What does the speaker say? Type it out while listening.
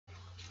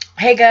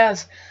Hey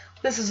guys,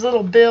 this is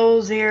Little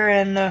Bills here,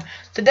 and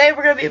today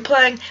we're gonna be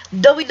playing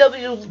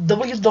WWE.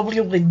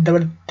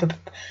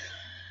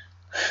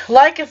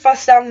 Like if I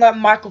sound like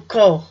Michael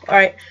Cole.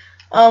 Alright.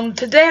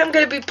 Today I'm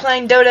gonna be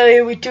playing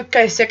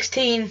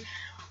WWE2K16,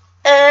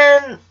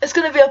 and it's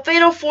gonna be a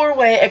fatal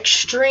 4-way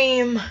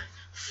extreme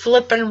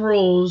flipping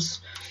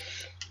rules.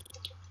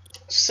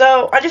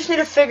 So I just need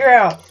to figure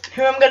out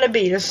who I'm gonna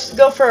be. Just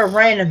go for a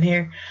random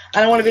here.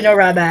 I don't want to be no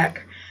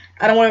Ryback.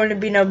 I don't want to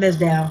be no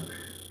Mizdow.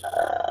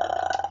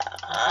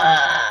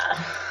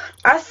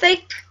 I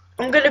think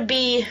I'm gonna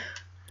be.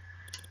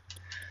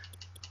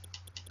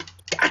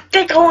 I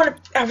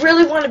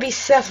really want to be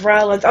Seth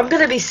Rollins. I'm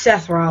gonna be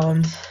Seth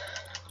Rollins.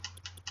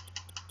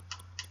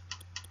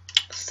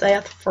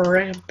 Seth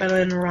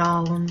friggin'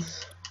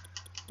 Rollins.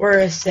 Where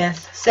is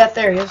Seth? Seth,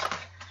 there he is.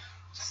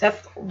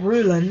 Seth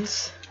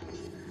Rollins.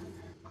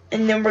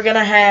 And then we're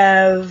gonna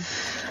have.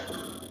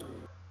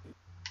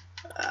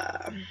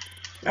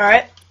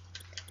 Alright.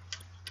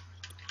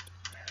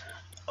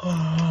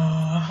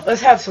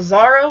 Let's have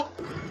Cesaro.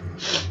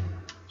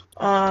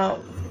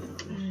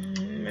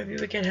 Maybe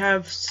we can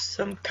have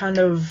some kind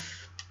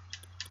of.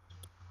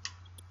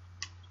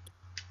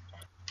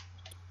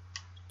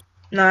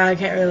 Nah, I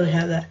can't really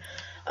have that.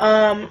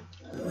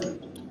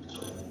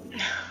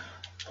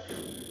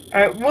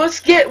 Alright, let's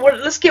get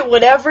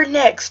whatever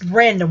next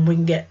random we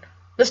can get.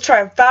 Let's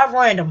try 5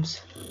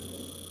 randoms.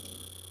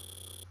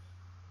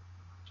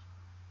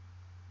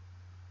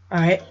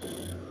 Alright.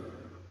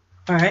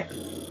 Alright.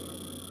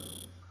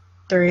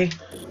 3,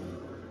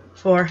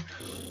 4.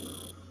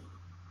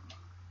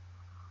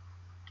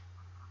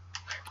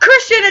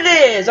 Christian it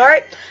is!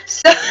 Alright.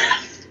 So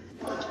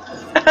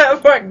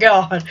oh my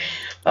god.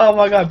 Oh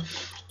my god.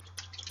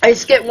 I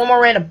just get one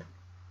more random.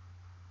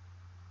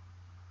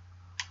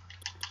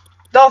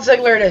 Dolph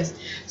Ziggler it is.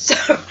 So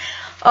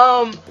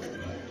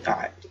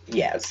alright.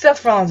 Yeah,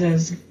 Seth Rollins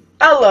is.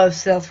 I love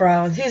Seth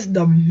Rollins. He's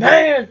the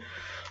man.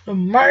 The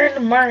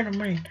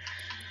man.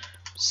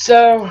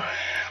 So,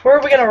 where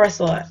are we gonna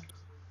wrestle at?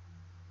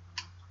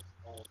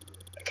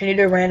 Can you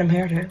do random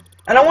here too?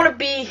 I don't want to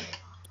be.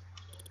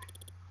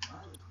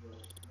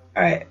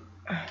 Alright.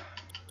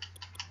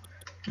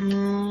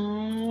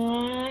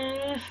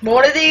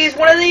 One of these.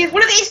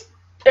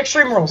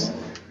 Extreme rules.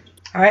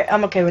 Alright,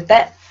 I'm okay with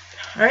that.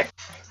 Alright.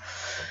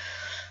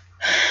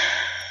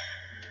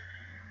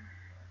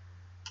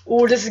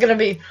 Ooh, this is gonna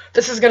be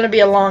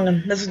a long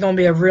one. This is gonna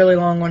be a really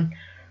long one.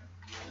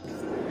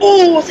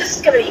 Ooh, this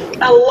is gonna be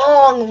a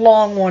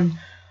long one.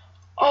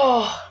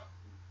 Oh.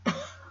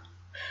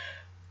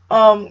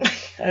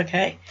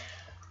 Okay.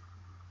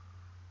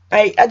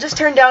 I just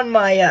turned down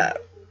my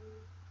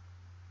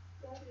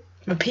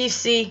my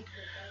PC.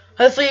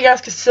 Hopefully you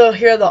guys can still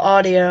hear the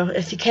audio.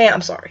 If you can't,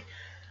 I'm sorry.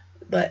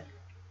 But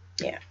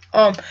yeah.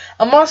 I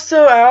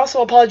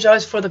also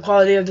apologize for the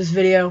quality of this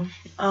video.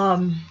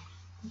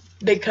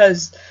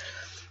 Because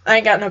I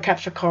ain't got no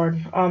capture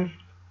card. And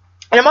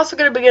I'm also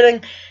gonna be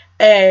getting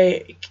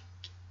a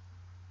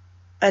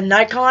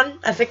Nikon,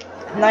 I think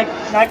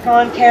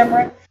Nikon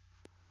camera.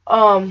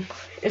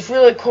 It's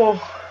really cool.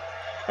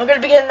 I'm gonna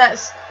be getting that.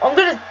 I'm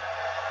gonna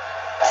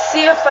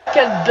see if I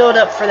can build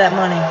up for that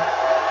money.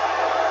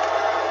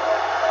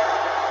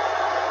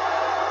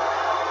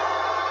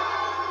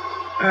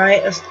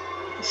 Alright, let's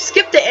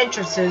skip the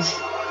entrances.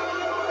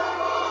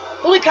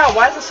 Holy cow,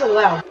 why is it so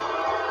loud?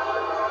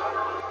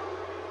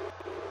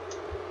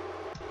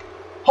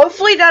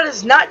 Hopefully that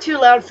is not too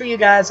loud for you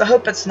guys. I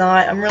hope it's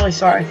not. I'm really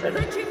sorry for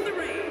that.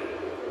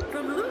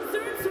 From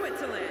Lucerne,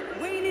 Switzerland,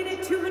 weighing in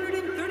at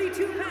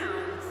 232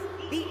 pounds,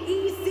 the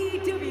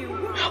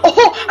ECW.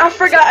 Oh, I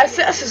forgot. I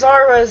said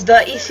Cesaro is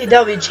the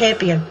ECW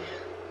champion.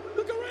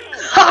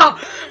 Ha!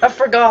 I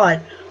forgot.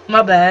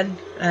 My bad.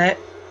 Alright.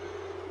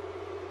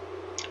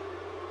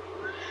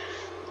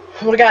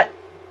 We got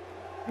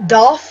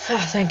Dolph, I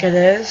think it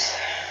is.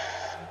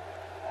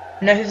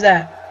 No, who's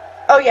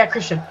that? Oh yeah,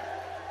 Christian.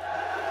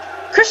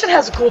 Christian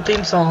has a cool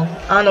theme song.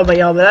 I don't know about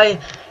y'all, but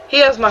he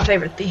has my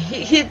favorite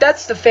theme.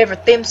 That's the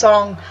favorite theme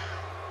song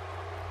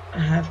I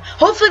have.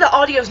 Hopefully the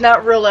audio's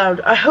not real loud.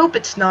 I hope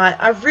it's not.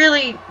 I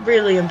really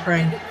am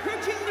praying.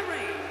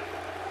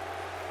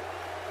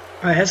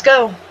 Alright, let's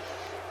go.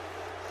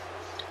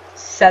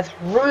 Seth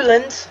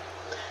Rollins,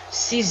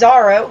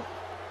 Cesaro,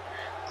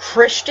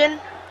 Christian,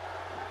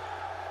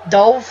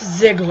 Dolph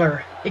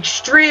Ziggler.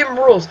 Extreme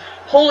rules.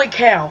 Holy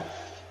cow.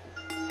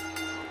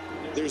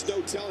 There's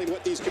no telling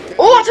what these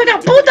oh, I took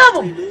out both of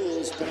them!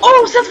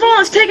 Oh, Seth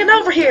Rollins taking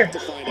over here!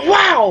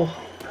 Wow!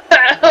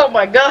 Oh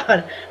my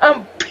god!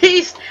 I'm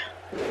beast!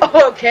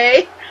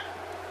 Okay.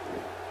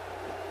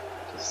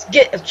 Let's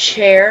get a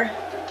chair.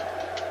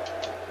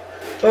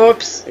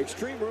 Oops.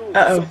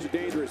 Uh-oh.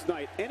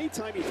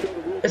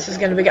 This is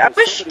gonna be good. I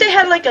wish they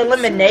had like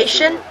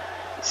elimination,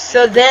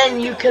 so then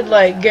you could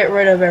like get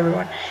rid of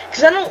everyone.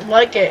 Cause I don't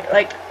like it.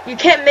 Like, you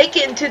can't make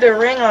it into the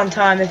ring on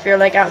time if you're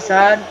like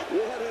outside.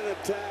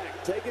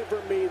 Take it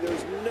from me,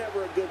 there's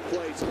never a good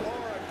place or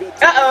a good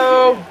time.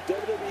 Uh-oh.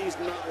 WWE's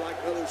not like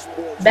other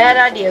sports. Bad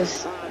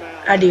ideas.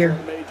 Major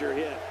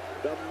hit.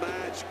 The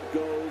match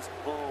goes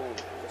on.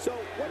 So,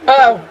 what do you think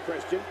about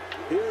Christian?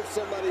 Here's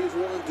somebody who's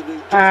willing to do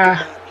just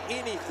about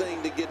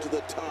anything to get to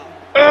the top.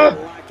 I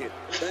like it.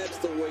 That's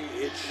the way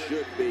it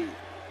should be.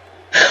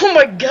 Oh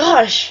my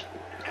gosh.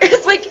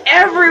 It's like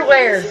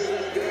everywhere.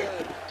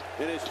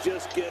 And it's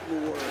just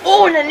getting worse.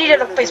 Oh, and I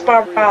needed a face by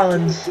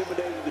Rollins.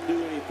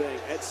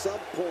 At some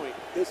point,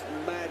 this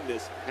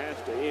madness has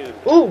to end.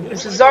 Ooh,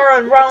 it's Cesaro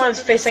and Rollins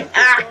facing.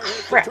 Ah,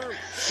 crap.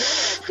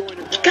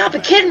 You gotta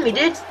be kidding me,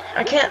 dude.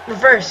 I can't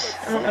reverse.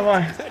 I don't know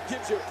why. That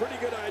gives you a pretty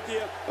good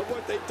idea of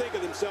what they think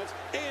of themselves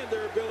and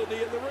their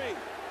ability in the ring.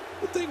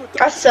 The thing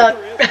with I suck.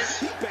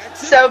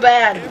 So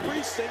bad.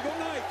 Every single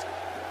night.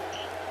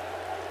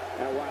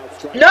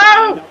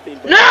 No!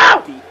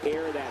 No!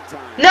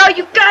 No,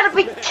 you gotta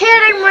be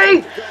kidding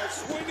me!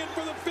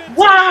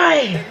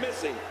 Why?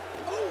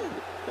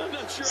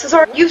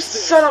 Cesaro, you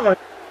son of a...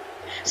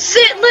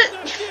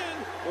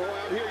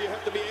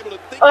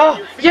 Oh,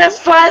 yes,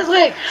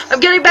 finally! I'm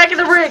getting back in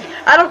the ring!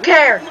 I don't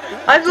care!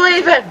 I'm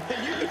leaving!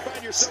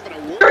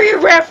 Screw you,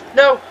 ref!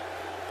 No!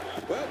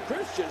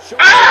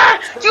 Ah!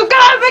 You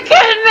gotta be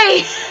kidding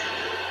me!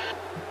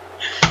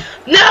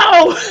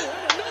 No!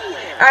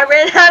 I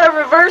ran out of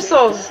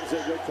reversals!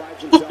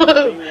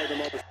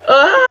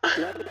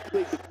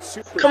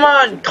 Come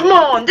on, come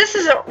on! This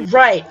isn't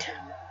right!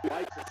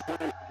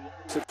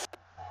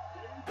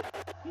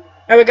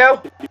 There we go.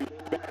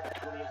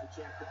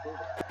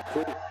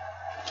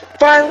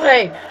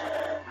 Finally!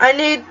 I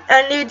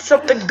need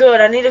something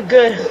good. I need a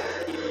good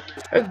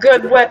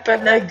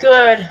weapon, a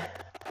good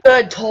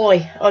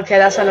toy. Okay,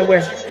 that sounded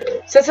weird.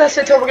 Since I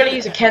said so, we're gonna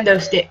use a kendo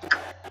stick.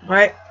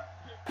 Alright?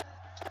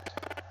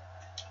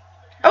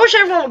 I wish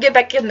everyone would get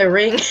back in the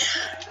ring.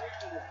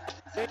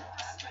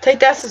 Take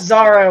that,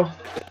 Cesaro.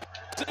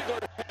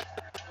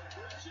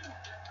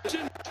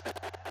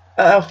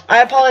 Uh-oh.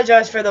 I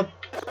apologize for the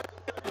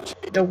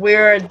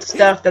weird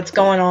stuff that's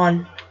going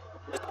on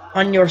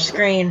your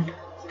screen.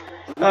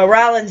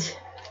 Rollins.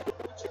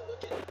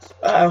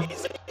 Uh-oh.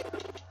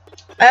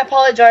 I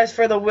apologize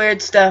for the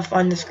weird stuff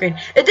on the screen.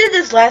 It did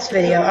this last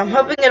video. I'm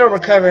hoping it'll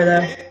recover,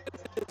 though.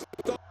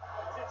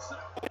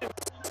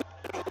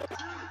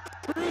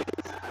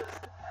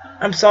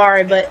 I'm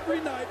sorry, but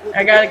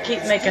I gotta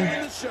keep making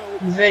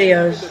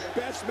videos.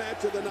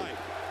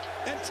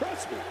 And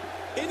trust me,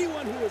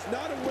 anyone who is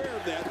not aware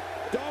of that,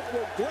 Dolph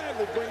will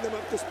gladly bring them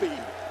up to speed.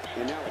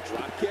 And now a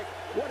drop kick.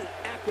 What an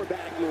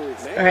acrobatic move.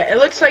 Alright, it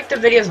looks like the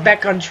video's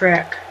back on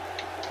track.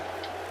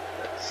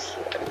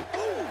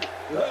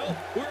 Well,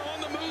 we're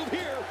on the move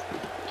here.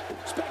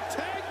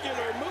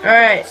 Spectacular move.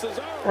 Alright,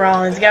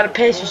 Rollins, you gotta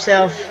pace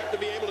yourself. You have to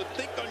be able to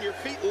think on your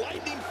feet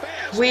lightning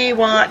fast. We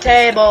want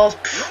tables.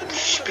 And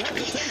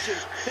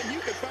you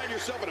can find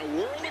yourself in a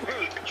world of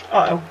hurt.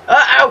 Uh-oh.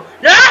 Uh-oh.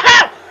 No!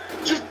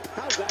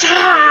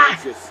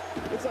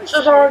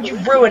 Cesaro, you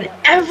ruined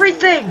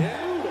everything.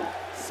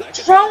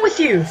 What's wrong with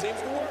you?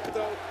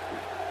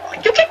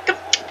 You can't go.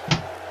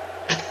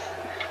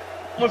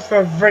 Look for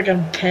a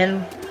friggin'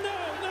 pin.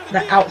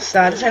 The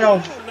outside. This ain't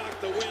no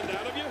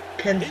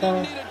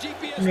pinfall.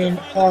 I mean,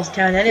 falls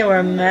count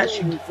anywhere match,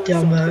 you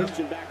dumbo.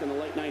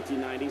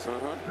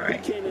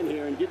 Alright. He came in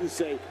here and didn't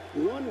say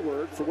one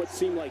word for what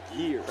seemed like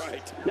years.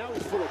 Right. Now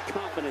he's full of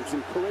confidence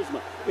and charisma.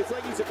 It's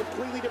like he's a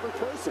completely different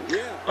person.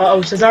 Yeah.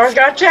 Uh-oh, Cesaro's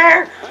got a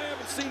chair. I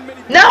haven't seen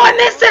many. No, I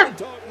missed him.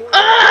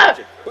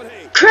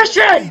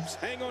 Christian,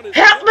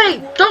 help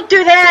me! Don't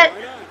do that.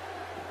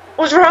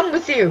 What's wrong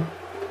with you?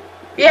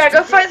 Yeah,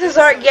 go fight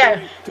Cesaro.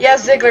 Yeah,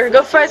 Ziggler,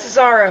 go fight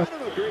Cesaro.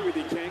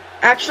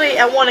 Actually,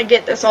 I want to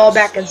get this all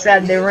back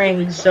inside the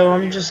ring, so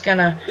I'm just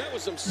gonna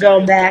go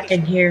back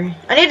in here.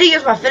 I need to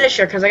use my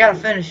finisher because I got a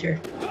finisher.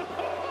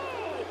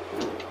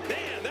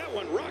 Man, that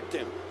one rocked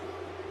him.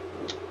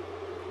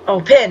 Oh,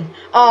 pin.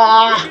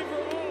 Aw.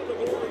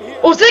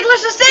 Oh,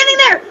 Ziggler's just standing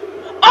there.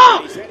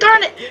 Oh,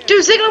 darn it.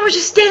 Dude, Ziggler was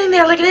just standing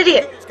there like an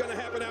idiot.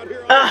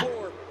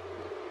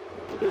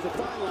 There's a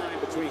fine line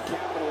between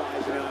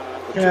capitalizing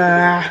on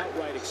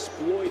outright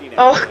exploiting it.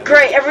 Oh,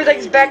 great.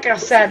 Everything's back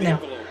outside now.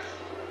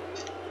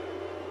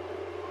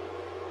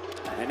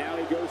 And now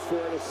he goes for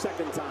it a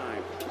second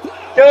time.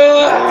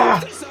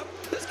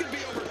 This could be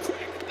over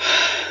quick.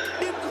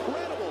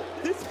 Incredible.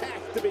 This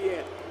has to be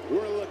it.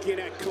 We're looking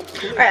at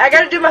complete. Alright, I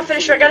gotta do my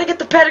finisher. I gotta get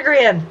the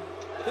pedigree in.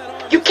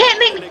 You can't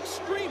make me.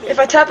 If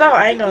I tap out,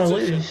 I ain't gonna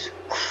lose.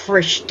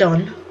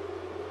 Christian.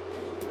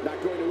 Not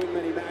going to win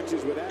many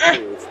matches with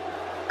that move.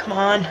 Come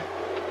on.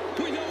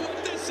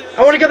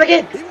 I wanna go back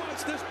in. He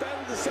wants this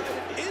battle decided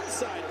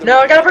inside. No,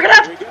 I gotta bring it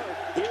up.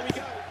 Here we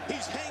go.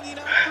 He's hanging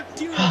out for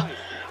dear life.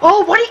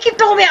 Oh, what do you keep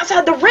throwing me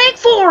outside the ring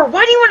for?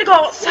 Why do you want to go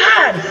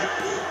outside?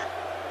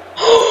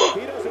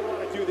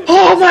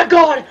 Oh my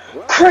God,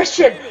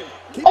 Christian!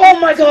 Oh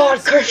my God,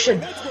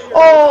 Christian!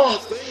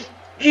 Oh,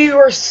 you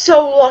are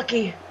so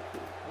lucky.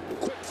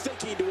 Quick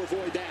thinking to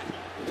avoid that.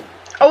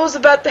 I was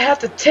about to have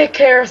to take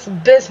care of some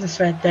business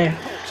right there.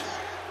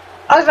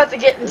 I was about to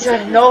get into a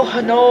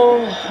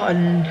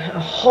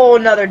whole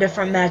nother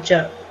different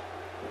matchup.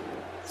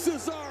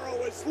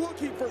 Cesaro is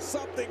looking for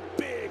something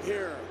big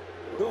here.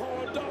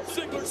 Oh, Dolph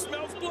Ziggler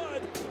smells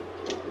blood.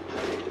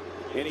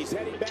 And he's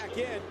heading back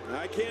in.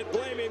 I can't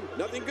blame him.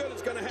 Nothing good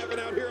is going to happen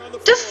out here on the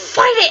floor. Just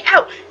fight it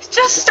out.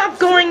 Just stop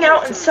going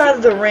out inside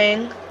of the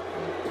ring.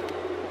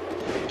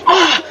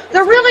 Oh,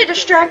 they're really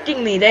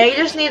distracting me. They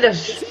just need to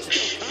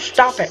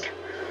stop it.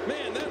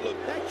 Man,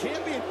 that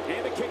champion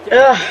and a kick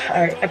Ugh,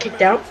 alright, I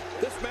kicked out.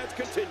 This match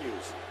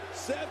continues.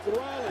 Seth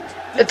Rollins.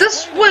 If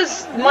this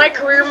was my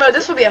career mode,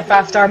 this would be a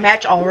 5-star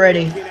match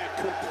already.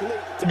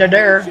 They're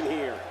there.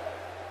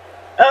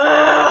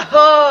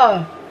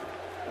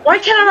 Why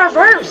can't I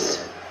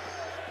reverse?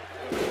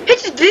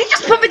 Did he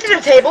just put me to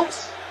the table?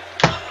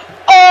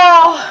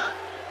 Oh,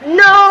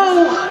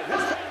 no!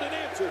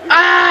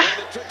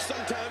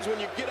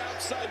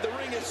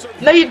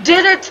 No, you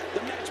didn't!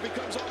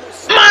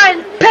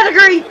 Mine!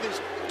 Pedigree!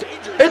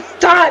 It's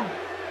time!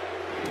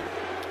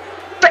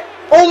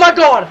 Oh my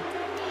god!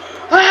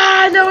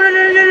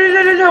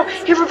 No,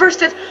 he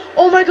reversed it!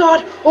 Oh my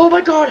god!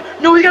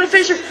 No, we gotta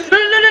finish it! No,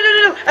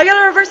 I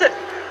gotta reverse it!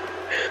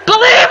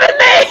 Believe in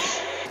me!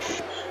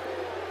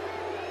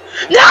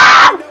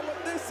 No!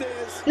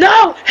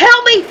 No!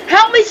 Help me!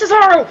 Help me,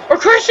 Cesaro! Or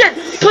Christian!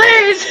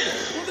 Please!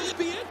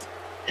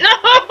 No!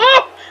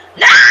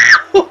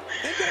 No!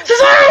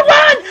 Cesaro,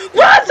 run!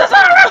 Run,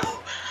 Cesaro!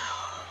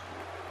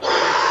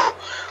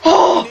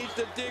 Oh!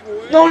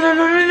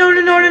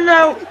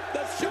 No!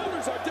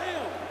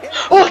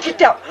 Oh, I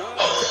kicked out!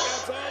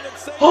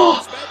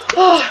 Oh!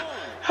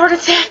 Heart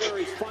attack!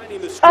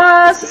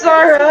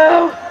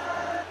 Cesaro!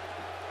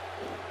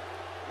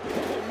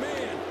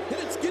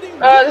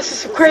 This is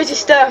some crazy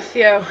stuff,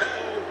 yo.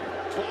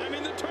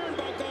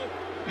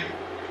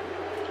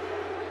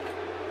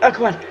 Oh,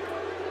 come on.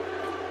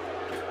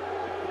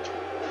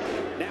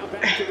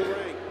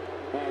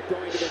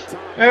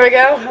 There we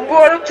go. I'm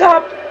going up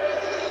top.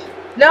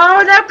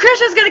 No, now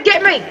Christian's gonna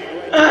get me.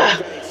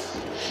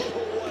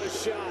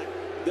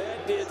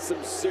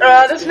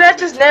 This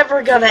match is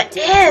never gonna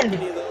end.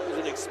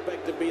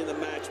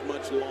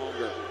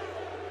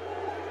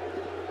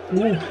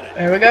 Ooh,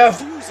 there we go.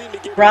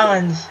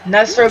 Rollins,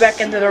 nice throw back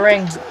into the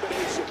ring.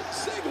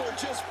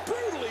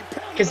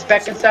 Gets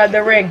back inside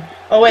the ring.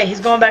 Oh wait, he's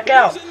going back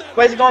out.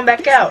 Why is he going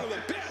back out?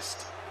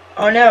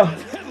 Oh no.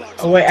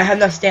 Oh wait, I have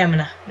no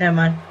stamina. Never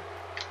mind.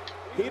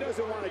 He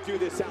doesn't want to do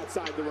this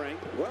outside the ring.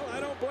 Well, I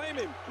don't blame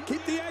him.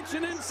 Keep the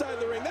action inside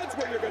the ring. That's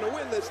where you're going to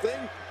win this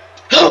thing.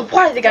 Oh,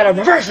 why did they got to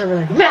reverse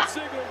everything?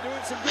 Ziggler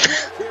doing some good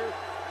work here.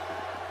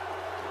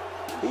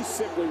 He's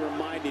simply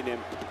reminding him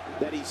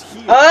that he's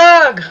here.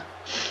 Ugh!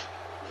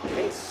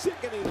 A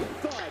sickening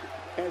thud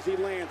as he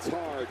lands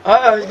hard.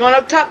 Uh-oh, he's going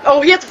up top.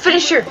 Oh, he has to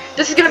finish here.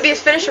 This is going to be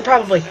his finisher,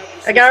 probably.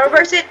 I got to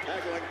reverse it.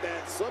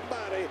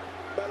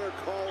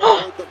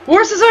 Oh,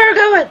 where's Cesaro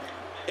going?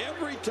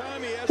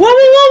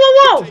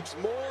 Whoa!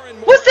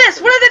 What's this?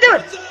 What are they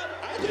doing?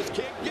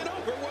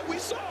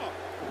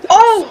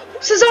 Oh,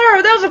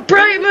 Cesaro, that was a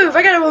brilliant move.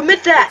 I gotta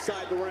admit that.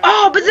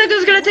 Oh, but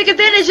Ziggler's gonna take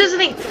advantage, isn't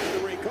he?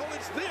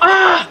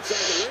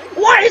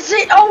 Why is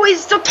it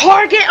always the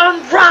target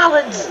on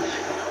Rollins?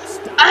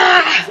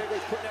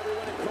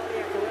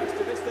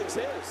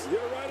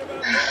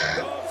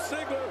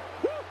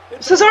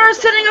 Cesaro's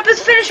setting up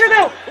his finisher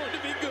though.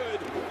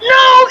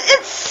 No,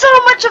 it's so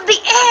much of the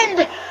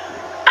end.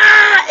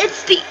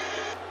 It's the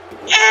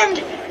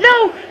end.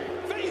 No,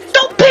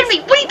 don't pin me.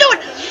 What are you doing?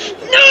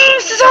 No,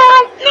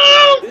 Cesaro, no.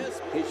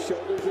 His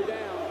shoulders are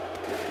down.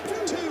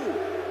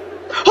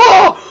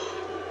 Oh,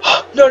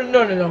 no.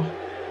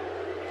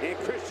 And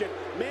Christian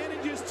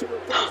manages to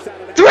reverse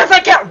out of the ref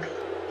not counting.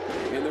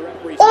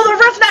 Oh, the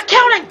ref's not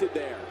counting.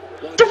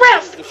 The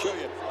ref.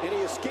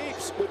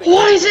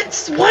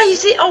 Why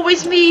is it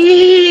always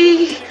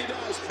me?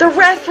 The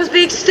ref was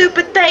being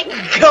stupid. Thank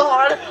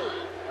God.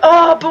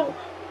 Oh, but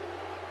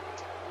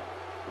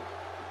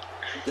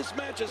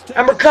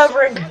I'm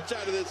recovering. And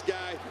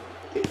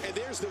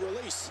there's the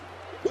release.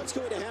 What's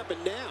going to happen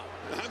now?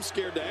 I'm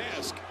scared to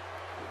ask.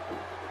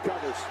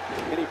 Covers,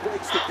 and he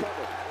breaks the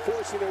cover,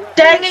 forcing the ref.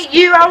 Dang it,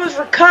 you! I was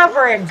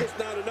recovering.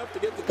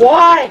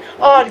 Why?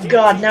 Oh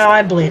God, now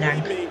I'm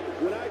bleeding.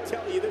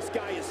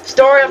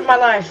 Story of my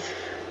life.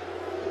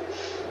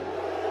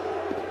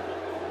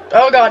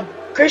 Oh God,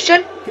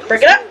 Christian,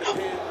 break it up.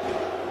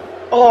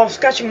 Oh, I'm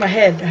scratching my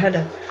head. I had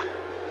to.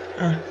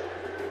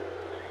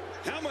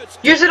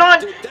 Use it on.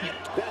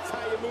 That's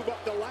how you move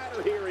up the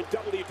ladder here in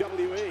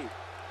WWE.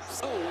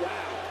 Oh wow.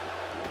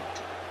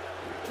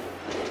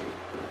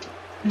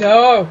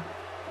 No.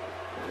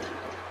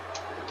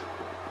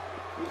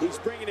 He's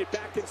bringing it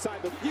back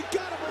inside the. You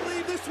gotta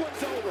believe this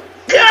one's over.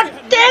 God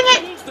dang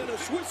it! A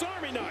Swiss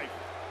Army knife.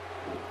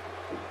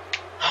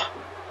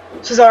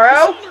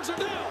 Cesaro!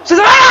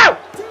 Cesaro!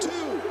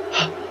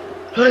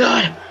 Oh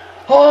God!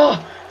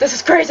 Oh, this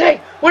is crazy!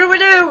 What do we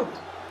do?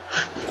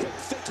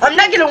 I'm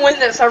not gonna win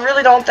this. I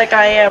really don't think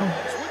I am.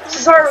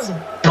 Cesaro's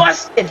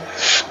busted.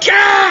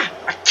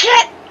 I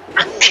can't.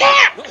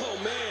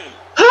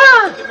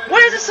 Why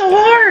is it so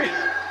hard?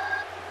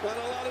 Not a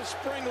lot of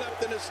spring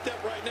left in his step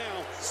right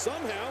now.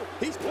 Somehow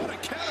he's put a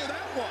counter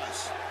that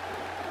was.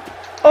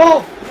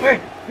 Oh,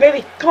 wait,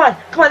 maybe. Come on.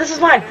 This is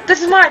mine.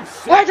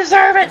 I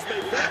deserve it.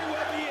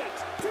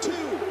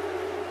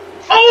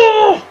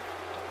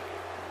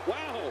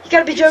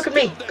 gotta be joking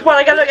me. Come on,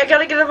 I gotta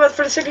get him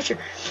for the signature.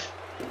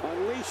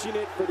 Unleashing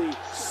it for the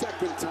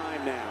second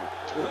time now.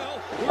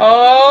 Well,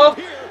 oh,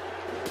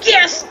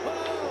 yes!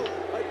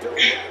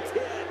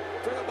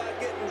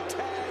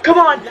 Come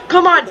on,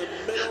 come on.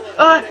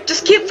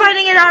 Just keep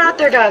fighting it out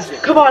there, guys.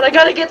 Come on, I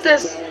gotta get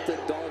this.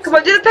 Come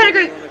on, do the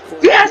pedigree.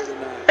 Yes,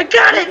 I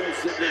got it.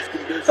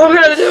 I'm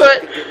gonna do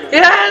it.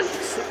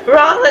 Yes,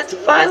 Rollins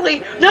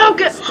finally. No,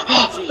 get.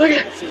 Oh, look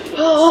at.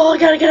 Oh, I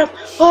gotta get him.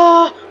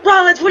 Oh,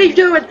 Rollins, what are you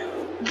doing?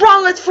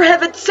 Rollins, for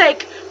heaven's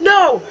sake.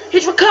 No,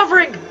 he's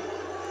recovering.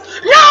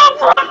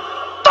 No,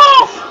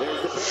 Dolph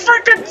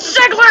freaking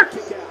Ziggler.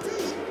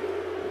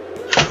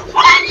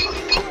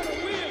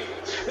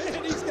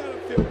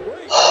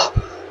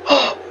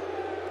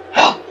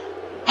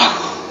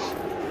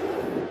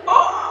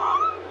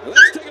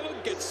 let's take a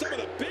look at some of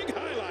the big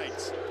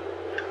highlights.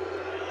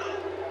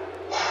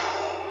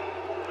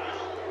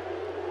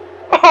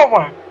 Oh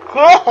my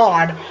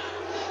God.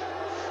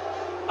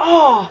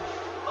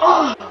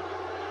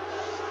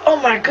 Oh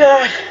my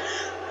God.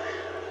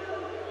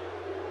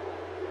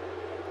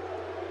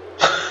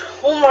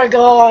 Oh my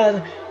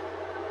God.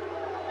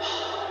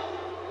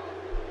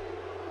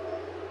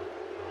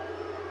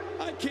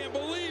 I can't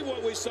believe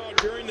what we saw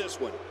during this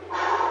one.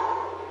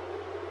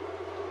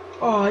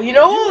 Oh, you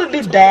know what would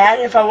be bad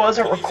if I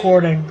wasn't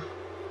recording?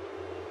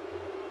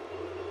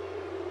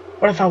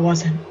 What if I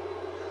wasn't?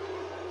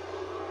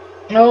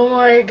 Oh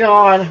my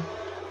God.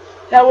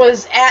 That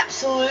was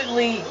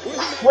absolutely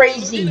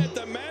crazy.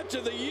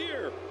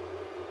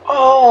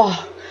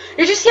 Oh,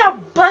 did you see how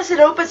busted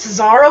open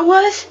Cesaro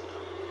was?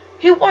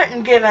 He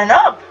wasn't giving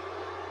up.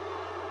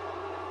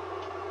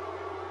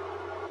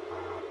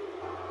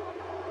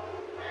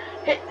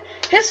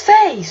 His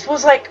face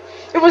was like,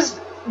 it was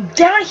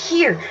down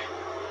here.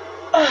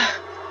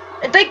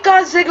 And thank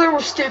God Ziggler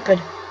was stupid.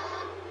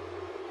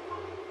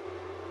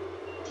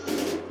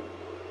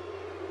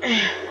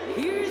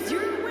 Here's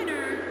your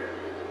winner,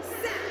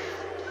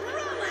 Seth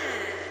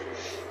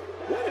Rollins.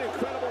 What an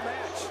incredible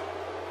match.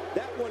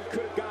 That one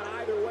could have gone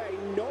either way.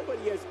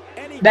 Nobody has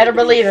any. Better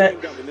believe it.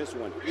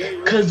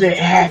 Because Cause it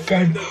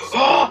happened.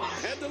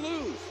 had to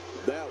lose.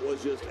 That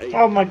was just a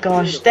Oh my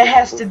gosh, that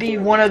has to be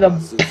one of the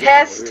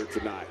best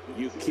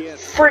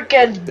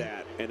freaking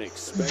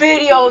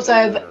videos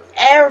I've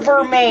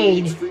ever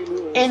made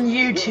in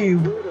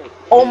YouTube.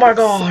 Oh my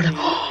God.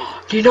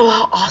 Do you know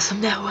how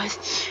awesome that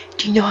was?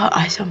 Do you know how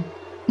awesome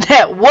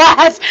that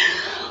was?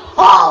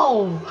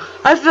 Oh,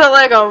 I feel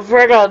like a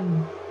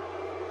friggin'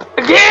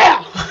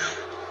 yeah.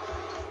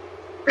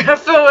 I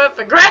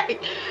feel great.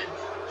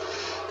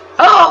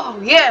 Oh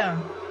yeah.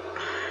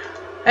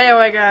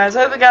 Anyway, guys,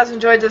 I hope you guys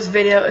enjoyed this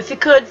video. If you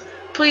could,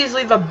 please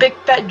leave a big,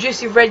 fat,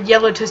 juicy, red,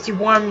 yellow, twisty,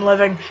 warm,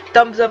 loving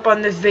thumbs up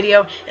on this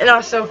video. And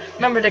also,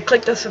 remember to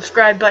click the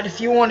subscribe button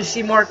if you want to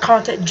see more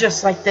content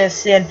just like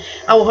this. And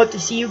I will hope to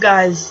see you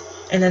guys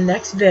in the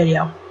next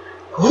video.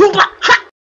 Hoopla! Ha!